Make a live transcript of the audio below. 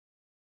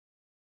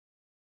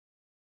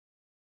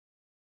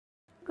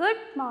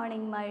Good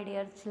morning, my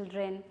dear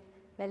children.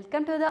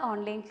 Welcome to the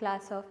online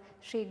class of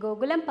Sri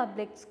Gokulam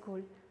Public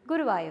School,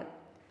 Guruvayur.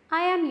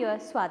 I am your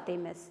Swati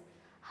Miss.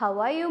 How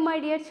are you, my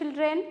dear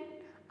children?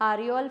 Are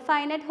you all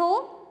fine at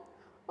home?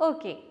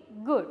 Okay,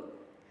 good.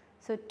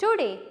 So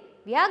today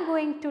we are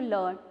going to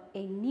learn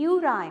a new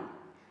rhyme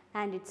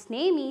and its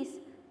name is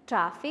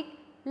Traffic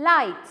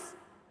Lights.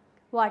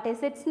 What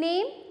is its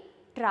name?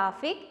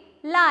 Traffic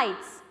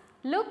lights.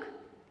 Look,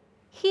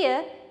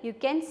 here you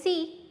can see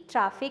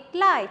traffic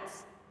lights.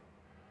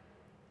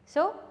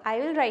 So, I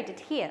will write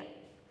it here.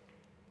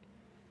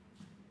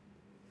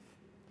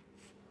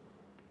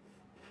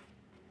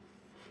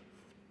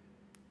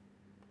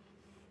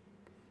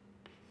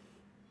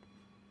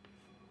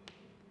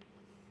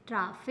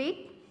 Traffic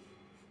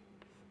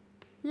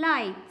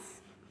lights.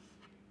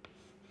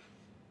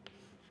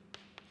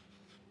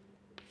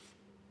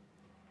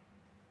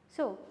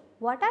 So,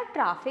 what are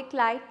traffic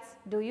lights?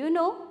 Do you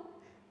know?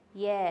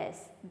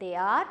 Yes, they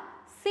are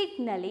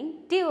signaling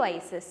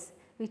devices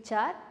which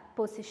are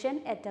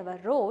positioned at our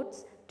roads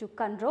to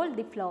control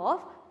the flow of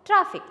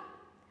traffic.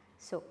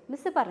 So,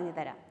 Miss പറഞ്ഞു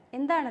തരാം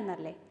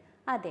എന്താണെന്നല്ലേ?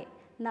 അതെ,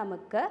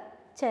 നമുക്ക്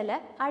ചില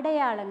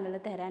അടയാളങ്ങൾ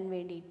തരാൻ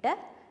വേണ്ടിയിട്ട്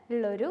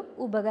ഉള്ളൊരു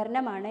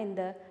ഉപകരണമാണ്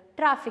എന്ത്?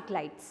 Traffic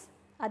lights.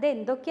 അത്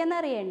എന്തൊക്കെയാണെന്ന്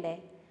അറിയണ്ടേ?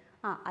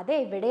 അത്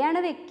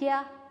എവിടെയാണ് വെക്കുക?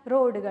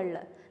 റോഡുകളിൽ.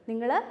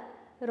 നിങ്ങൾ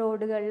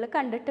റോഡുകളിൽ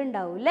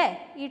കണ്ടിട്ടുണ്ടാവും അല്ലേ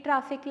ഈ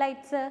ട്രാഫിക്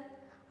ലൈറ്റ്സ്?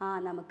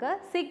 നമുക്ക്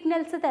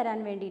സിഗ്നൽസ് തരാൻ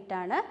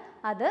വേണ്ടിയിട്ടാണ്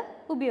അത്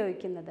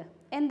ഉപയോഗിക്കുന്നത്.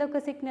 എന്തൊക്കെ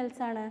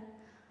സിഗ്നൽസ് ആണ്?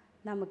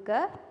 നമുക്ക്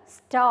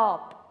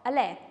സ്റ്റോപ്പ്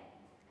അല്ലേ,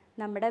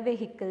 നമ്മുടെ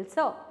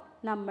വെഹിക്കിൾസോ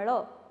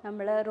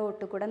നമ്മൾ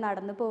റോട്ടിൽ കൂടെ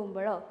നടന്നു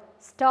പോകുമ്പോഴോ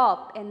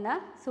സ്റ്റോപ്പ് എന്ന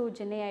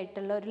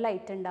സൂചനയായിട്ടുള്ള ഒരു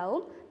ലൈറ്റ്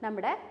ഉണ്ടാവും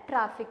നമ്മുടെ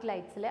ട്രാഫിക്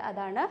ലൈറ്റ്സിൽ.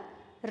 അതാണ്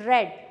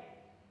റെഡ്.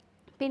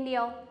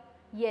 പിന്നെയോ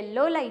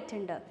യെല്ലോ ലൈറ്റ്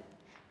ഉണ്ട്.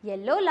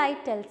 Yellow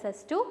light tells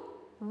us to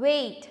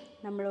wait.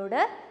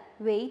 നമ്മളോട്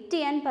വെയിറ്റ്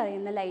ചെയ്യാൻ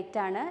പറയുന്ന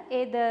ലൈറ്റാണ്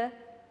ഏത്?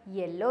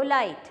 Yellow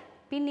light.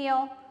 പിന്നെയോ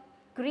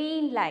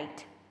green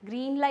light.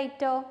 Green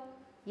ലൈറ്റോ?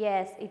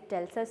 Yes, it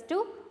tells us to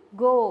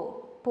go.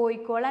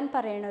 പോയിക്കോളാൻ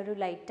പറയുന്ന ഒരു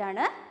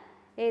ലൈറ്റാണ്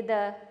ഏത്?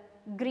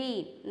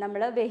 ഗ്രീൻ.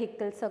 നമ്മൾ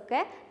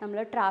വെഹിക്കിൾസൊക്കെ നമ്മൾ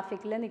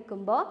ട്രാഫിക്കിൽ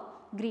നിൽക്കുമ്പോൾ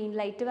ഗ്രീൻ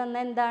ലൈറ്റ് വന്ന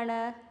എന്താണ്?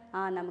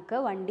 നമുക്ക്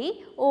വണ്ടി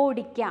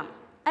ഓടിക്കാം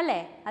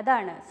അല്ലേ?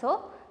 അതാണ്. So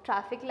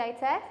traffic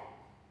lights R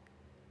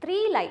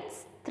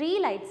three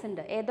lights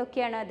ഉണ്ട്.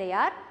 ഏതൊക്കെയാണ്? They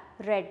are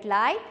red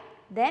light,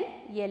 then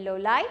yellow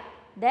light,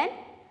 then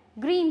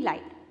green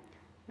light.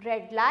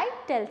 Red light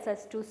tells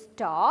us to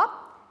stop,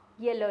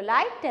 yellow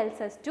light tells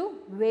us to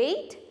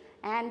wait,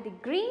 and the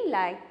green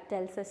light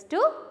tells us to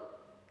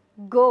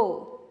go.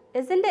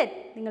 Isn't it?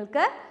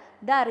 നിങ്ങൾക്ക്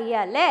ഇത്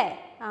അറിയാം അല്ലേ?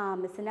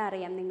 മിസ്സിന്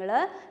അറിയാം.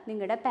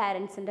 നിങ്ങളുടെ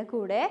പാരൻസിൻ്റെ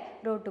കൂടെ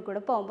റോട്ടിൽ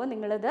കൂടെ പോകുമ്പോൾ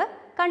നിങ്ങളിത്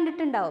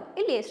കണ്ടിട്ടുണ്ടാവും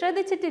ഇല്ലേ?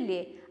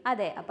 ശ്രദ്ധിച്ചിട്ടില്ലേ?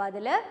 അതെ. അപ്പോൾ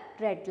അതിൽ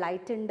റെഡ്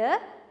ലൈറ്റ് ഉണ്ട്,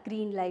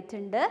 ഗ്രീൻ ലൈറ്റ്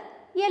ഉണ്ട്,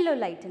 യെല്ലോ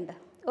ലൈറ്റ് ഉണ്ട്.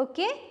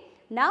 Okay,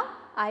 now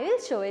I will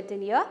show it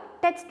in your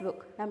text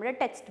book. നമ്മുടെ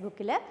ടെക്സ്റ്റ്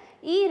ബുക്കിൽ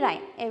ഈ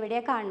റൈം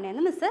എവിടെയാണ്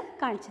കാണുന്നതെന്ന് മിസ്സ്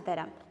കാണിച്ചു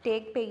തരാം.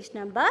 Take page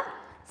number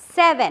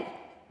 7.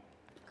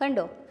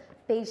 കണ്ടോ?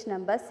 Page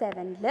number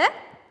 7ൽ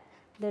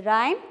the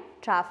rhyme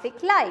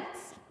traffic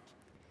lights.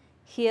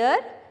 Here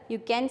you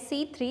can see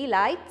 3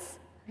 lights: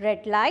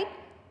 red light,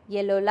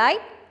 yellow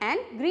light and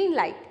green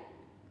light.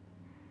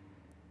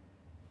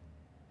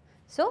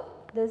 So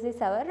this is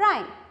our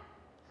rhyme.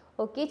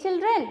 Okay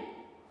children?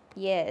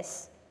 Yes.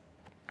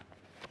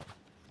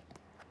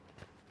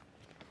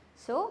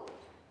 So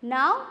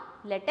now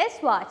let us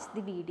watch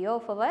the video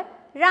of our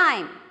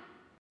rhyme.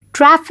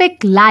 Traffic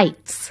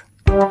lights.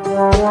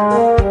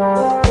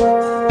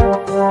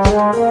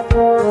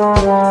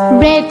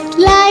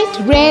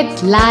 Red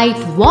light,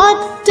 what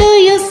do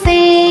you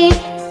say?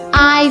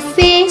 I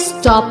say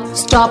stop,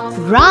 stop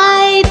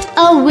right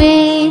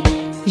away.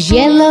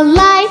 Yellow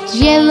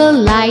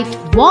light,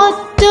 what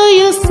do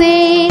you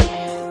say?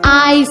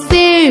 I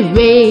say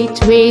wait,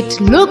 wait,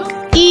 look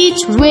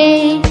each way.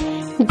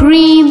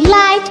 Green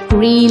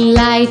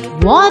light,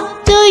 what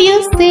do you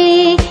say?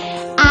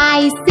 I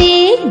say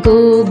go,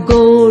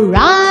 go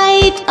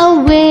right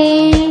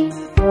away.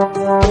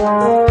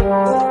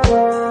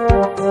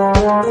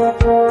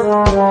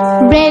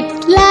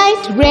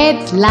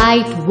 Red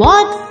light,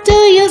 what do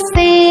you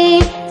say?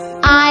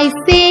 I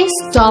say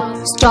stop,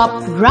 stop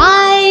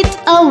right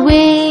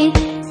away.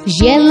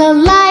 Yellow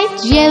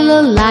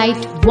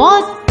light,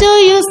 what do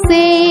you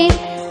say?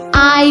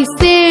 I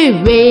say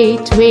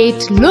wait,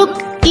 wait, look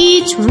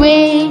each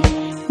way.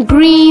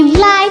 Green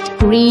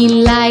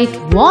light,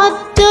 what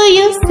do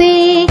you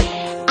say?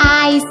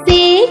 I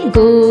say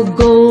go,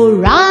 go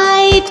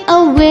right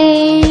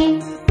away.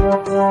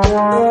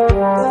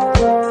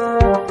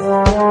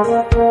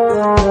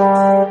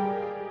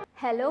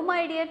 Hello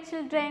my dear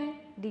children,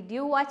 did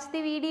you watch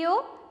the video?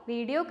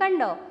 Video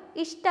kando?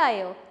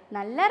 Ishtayo?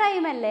 Nalla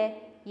rhyme alle?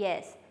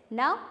 Yes.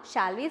 Now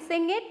shall we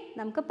sing it?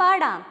 Namukku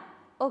paadam.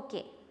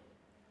 Okay.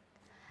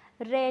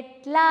 Red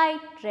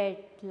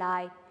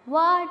light,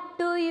 what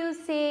do you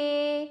say?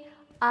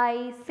 I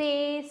say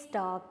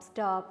stop,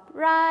 stop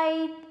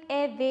right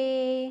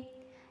away.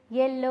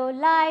 Yellow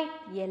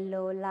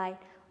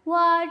light,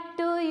 What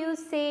do you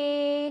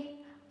say?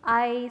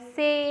 I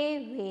say,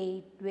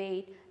 wait,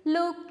 wait,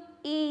 look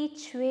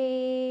each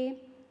way.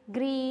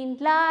 Green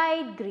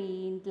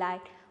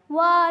light,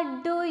 what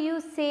do you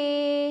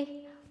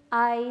say?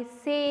 I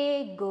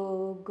say, go,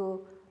 go,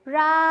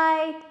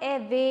 right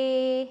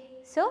away.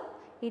 So,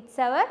 it's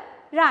our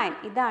rhyme.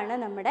 ഇതാണ്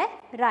നമ്മുടെ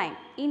rhyme.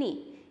 ഇനി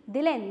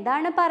ഇതിൽ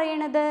എന്താണ്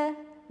പറയണത്?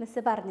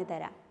 Miss പറഞ്ഞു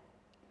തരാം.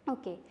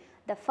 Okay,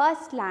 the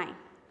first line.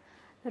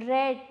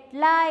 Red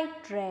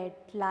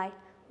light,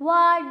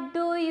 what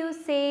do you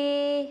say?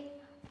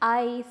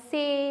 I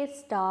say,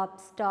 stop,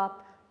 stop,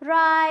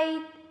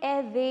 right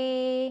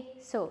away.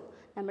 So,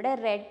 നമ്മുടെ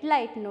red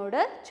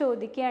ലൈറ്റിനോട്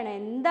ചോദിക്കുകയാണ്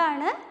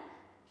എന്താണ്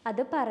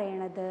അത്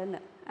പറയണത് എന്ന്,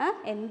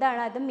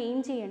 എന്താണ് അത് മീൻ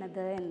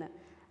ചെയ്യണത് എന്ന്.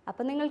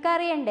 അപ്പോൾ നിങ്ങൾക്ക്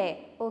അറിയണ്ടേ?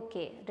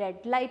 ഓക്കെ,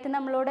 റെഡ് ലൈറ്റ്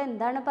നമ്മളോട്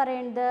എന്താണ്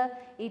പറയണത്?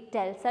 It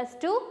tells us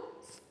to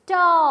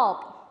stop.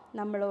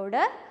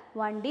 നമ്മളോട്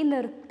വണ്ടി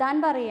നിർത്താൻ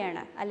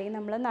പറയാണ്, അല്ലെങ്കിൽ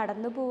നമ്മൾ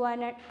നടന്നു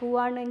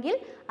പോവാണെങ്കിൽ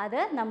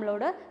അത്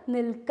നമ്മളോട്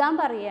നിൽക്കാൻ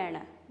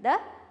പറയാണ്. The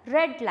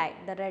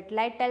red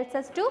light tells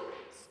us to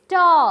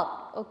stop.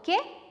 Okay,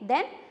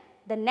 then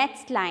the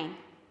next line.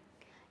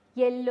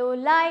 Yellow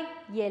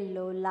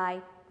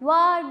light,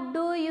 what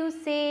do you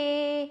say?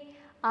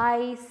 I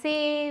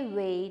say,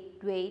 wait,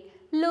 wait,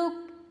 look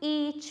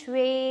each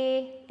way.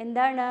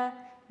 എന്താണ്?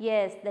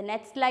 Yes, the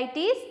next light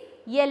is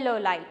yellow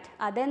light.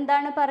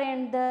 അതെന്താണ്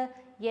പറയുന്നത്?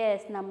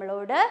 Yes,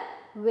 നമ്മളോട്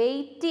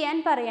wait ചെയ്യാൻ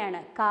പറയാണ്,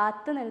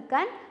 കാത്തു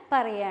നിൽക്കാൻ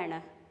പറയാണ്.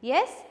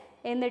 Yes,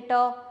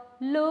 എന്നിട്ടോ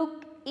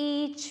ലുക്ക്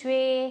ഈച്ച്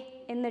വേ,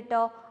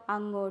 എന്നിട്ടോ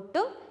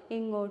അങ്ങോട്ടും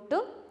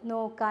ഇങ്ങോട്ടും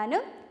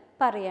നോക്കാനും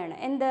പറയാണ്.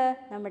 എന്ത്?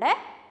 നമ്മുടെ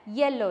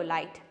yellow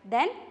light.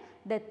 Then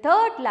the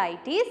third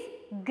light is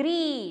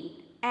green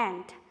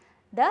and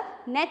the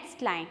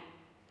next line.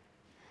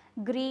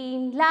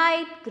 Green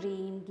light,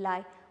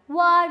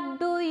 what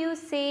do you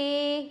say?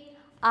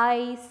 I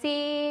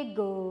say,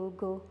 go,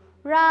 go,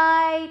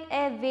 right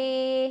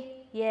away.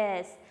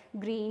 Yes,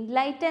 green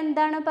light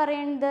എന്താണ്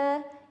പറയുന്നത്?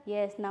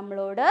 യെസ്,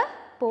 നമ്മളോട്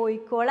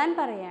പോയിക്കോളാൻ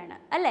പറയാണ്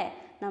അല്ലേ?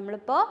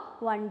 നമ്മളിപ്പോൾ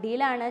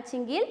വണ്ടിയിലാണ്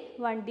വെച്ചെങ്കിൽ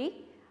വണ്ടി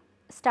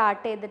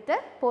സ്റ്റാർട്ട് ചെയ്തിട്ട്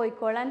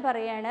പോയിക്കോളാൻ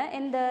പറയാണ്.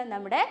 എന്ത്?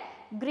 നമ്മുടെ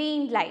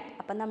ഗ്രീൻ ലൈറ്റ്.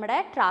 അപ്പം നമ്മുടെ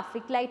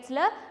ട്രാഫിക് ലൈറ്റ്സിൽ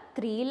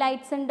 3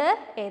 ലൈറ്റ്സ് ഉണ്ട്.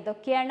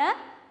 ഏതൊക്കെയാണ്?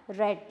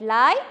 Red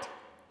light,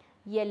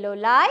 yellow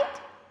light,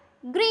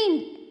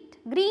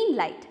 green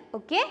light.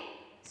 Okay,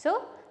 so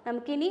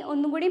നമുക്കിനി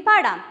ഒന്നും കൂടി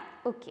പാടാം.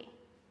 Okay.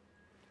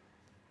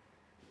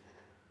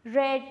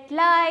 Red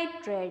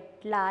light,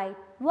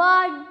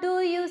 what do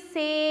you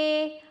say?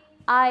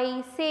 I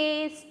say,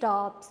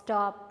 stop,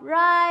 stop,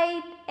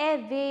 right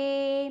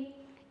away.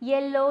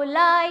 Yellow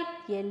light,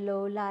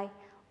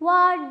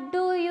 what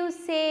do you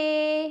say?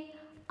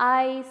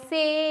 I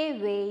say,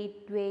 wait,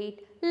 wait,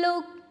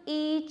 look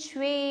each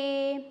way.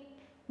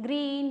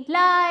 Green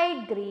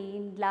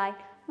light,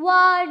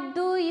 what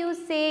do you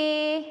say?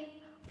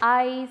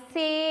 I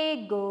say,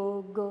 go,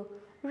 go,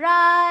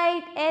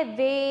 right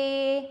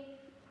away.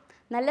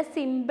 നല്ല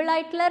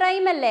സിമ്പിളായിട്ടുള്ള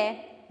rhyme അല്ലേ?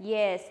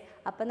 Yes.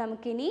 അപ്പം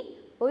നമുക്കിനി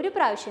ഒരു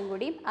പ്രാവശ്യം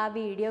കൂടി ആ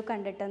video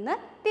കണ്ടിട്ടൊന്ന്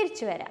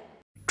തിരിച്ചു വരാം.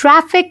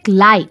 Traffic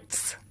lights.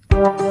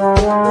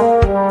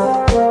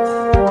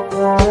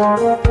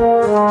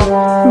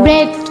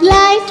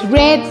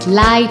 Red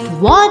light,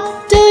 what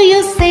do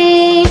you say?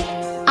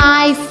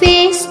 I say,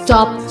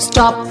 stop,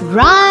 stop,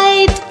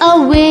 right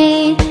away.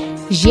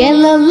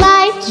 Yellow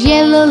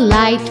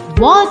light,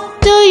 what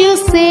do you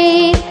say?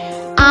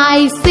 I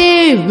say,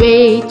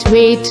 wait,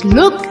 wait,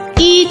 look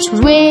each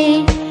way.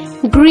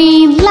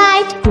 Green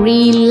light,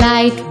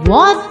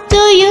 what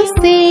do you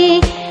say?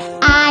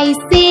 I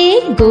say,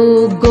 go,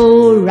 go,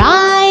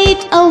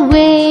 right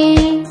away.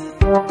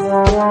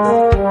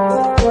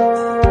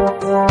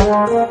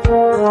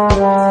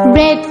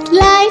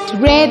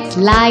 Red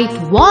light,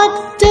 what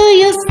do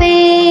you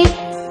say?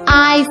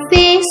 I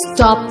say,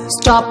 stop,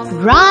 stop,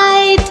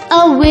 right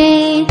away.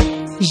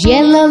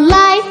 Yellow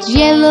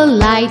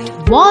light,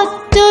 what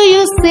do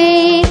you say?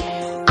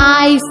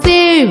 I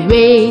say,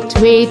 wait,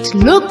 wait,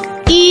 look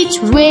each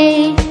way.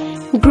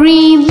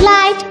 Green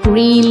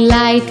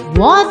light,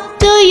 what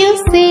do you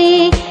say?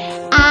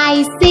 I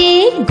say,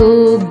 go,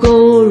 go,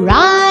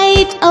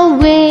 right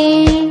away.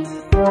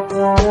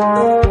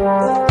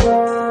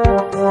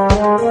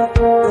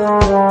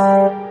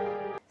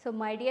 So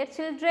my dear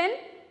children,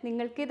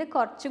 നിങ്ങൾക്കിത്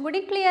കുറച്ചും കൂടി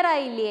clear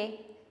ആയില്ലേ?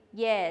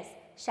 Yes.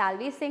 Shall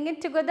we Singh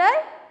it together?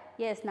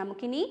 Yes,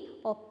 നമുക്കിനി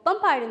ഒപ്പം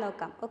പാടി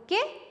നോക്കാം. Okay,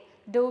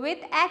 do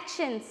with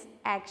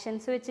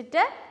actions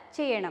വെച്ചിട്ട്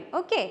ചെയ്യണം.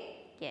 Okay,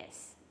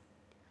 yes.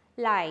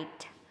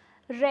 Light.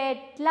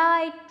 Red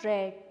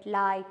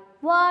light,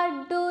 what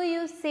do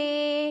you say?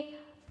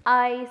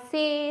 I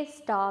say,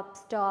 stop,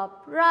 stop,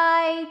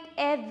 right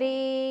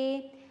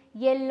away.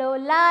 Yellow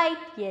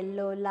light,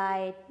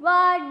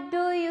 what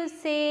do you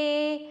say?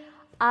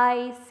 I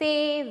say,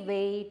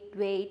 wait,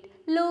 wait,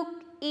 look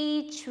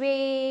each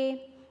way.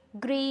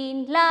 Green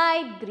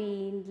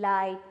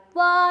light,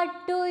 what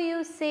do you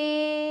say?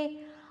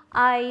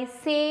 I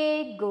say,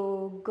 go,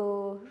 go,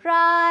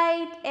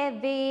 right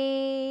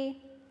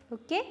away.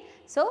 Okay,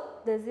 so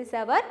this is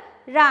our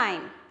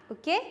rhyme.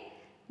 Okay,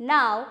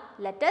 Now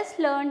let us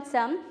learn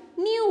some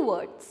new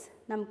words.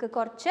 നമുക്ക്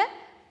കുറച്ച്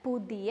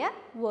പുതിയ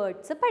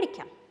words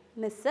പഠിക്കാം.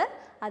 Miss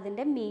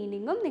അതിൻ്റെ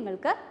മീനിങ്ങും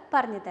നിങ്ങൾക്ക്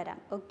പറഞ്ഞു തരാം.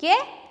 Okay?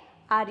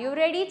 Are you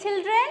ready,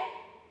 children?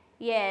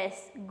 Yes,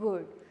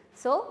 good.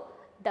 So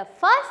the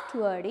first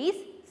word is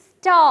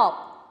stop.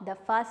 The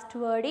first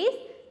word is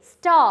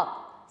stop.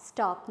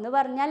 Stop എന്ന്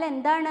പറഞ്ഞാൽ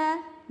എന്താണ്?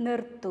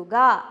 നിർത്തുക.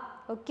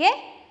 Okay?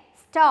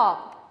 Stop.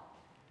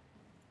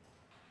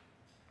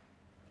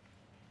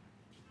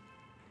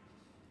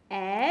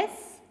 S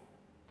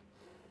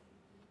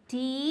T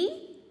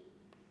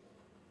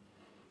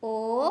O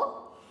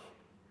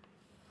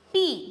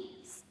P.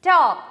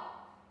 Stop.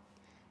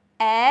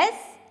 S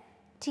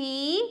T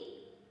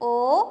O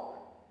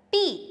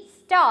P.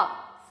 Stop.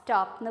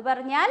 Stop എന്ന്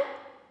പറഞ്ഞാൽ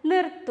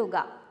നിർത്തുക.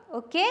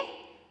 Okay?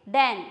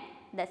 Then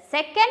the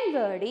second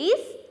word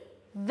is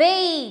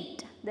wait.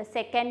 The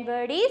second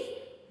word is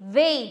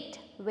wait.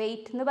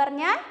 Wait എന്ന്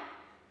പറഞ്ഞാൽ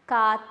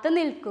കാത്തു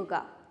നിൽക്കുക.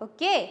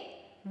 ഓക്കെ?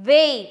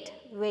 Wait.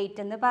 Wait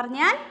എന്ന്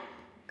പറഞ്ഞാൽ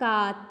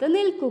കാത്തു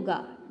നിൽക്കുക.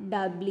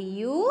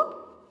 W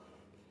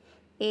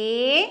A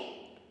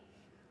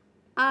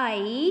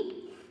I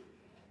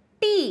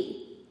T.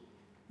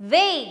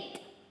 Wait.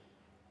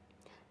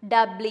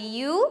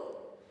 W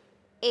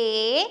A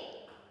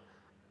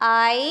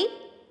I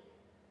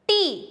T.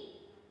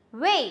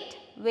 Wait.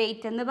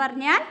 Wait എന്ന്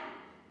പറഞ്ഞാൽ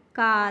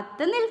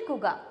കാത്തു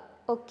നിൽക്കുക.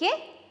 Okay?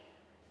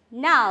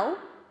 Now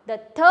the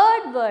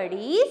third word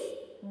is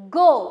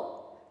go.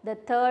 The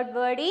third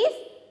word is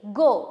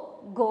go.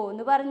 Go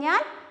എന്ന്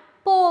പറഞ്ഞാൽ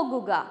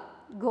പോകുക.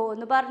 Go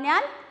എന്ന്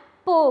പറഞ്ഞാൽ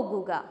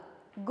പോകുക.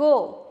 Go.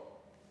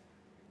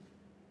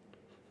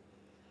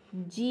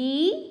 G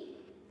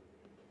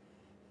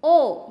O.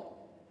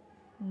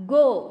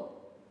 Go.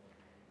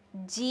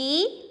 G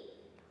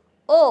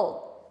O.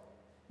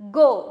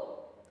 Go.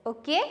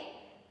 Okay?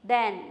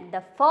 Then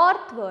the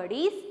fourth word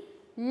is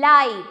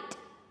light.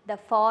 The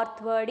fourth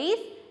word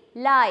is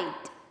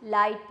light.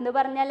 Light എന്ന്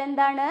പറഞ്ഞാൽ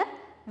എന്താണ്?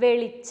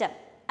 വെളിച്ചം.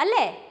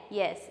 അല്ലേ?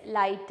 യെസ്.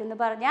 ലൈറ്റ് എന്ന്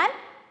പറഞ്ഞാൽ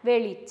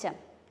വെളിച്ചം.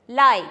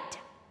 Light.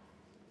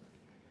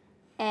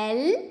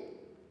 L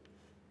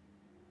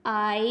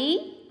I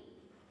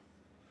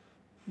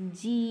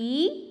G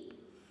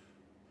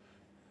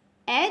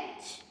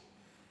H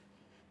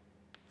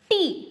T.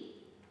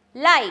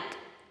 Light.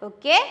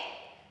 Okay?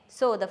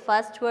 So the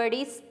first word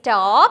is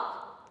stop,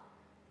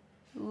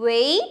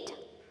 wait,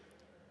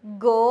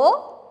 go,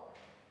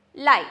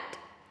 light.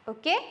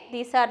 Okay?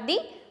 These are the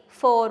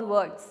 4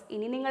 words.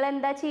 ഇനി നിങ്ങൾ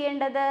എന്താ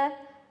ചെയ്യേണ്ടത്?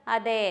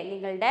 അതെ,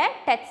 നിങ്ങളുടെ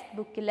ടെക്സ്റ്റ്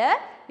ബുക്കിൽ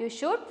you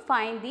should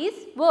find these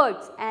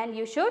words and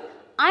you should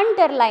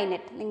underline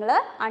it. നിങ്ങൾ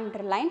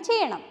underline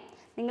ചെയ്യണം.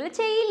 നിങ്ങൾ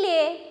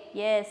ചെയ്യില്ലേ?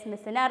 യെസ്,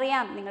 മിസ്സിന്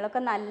അറിയാം,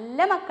 നിങ്ങളൊക്കെ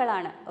നല്ല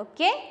മക്കളാണ്.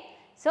 ഓക്കെ?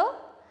 സോ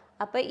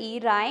അപ്പോൾ ഈ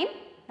റൈം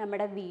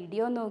നമ്മുടെ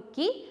വീഡിയോ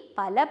നോക്കി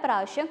പല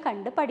പ്രാവശ്യം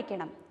കണ്ട്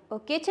പഠിക്കണം.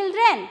 Okay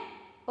children?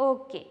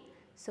 Okay.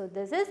 So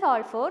this is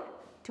all for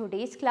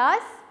today's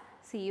class.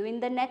 See you in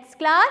the next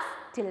class.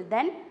 Till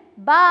then,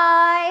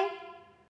 bye.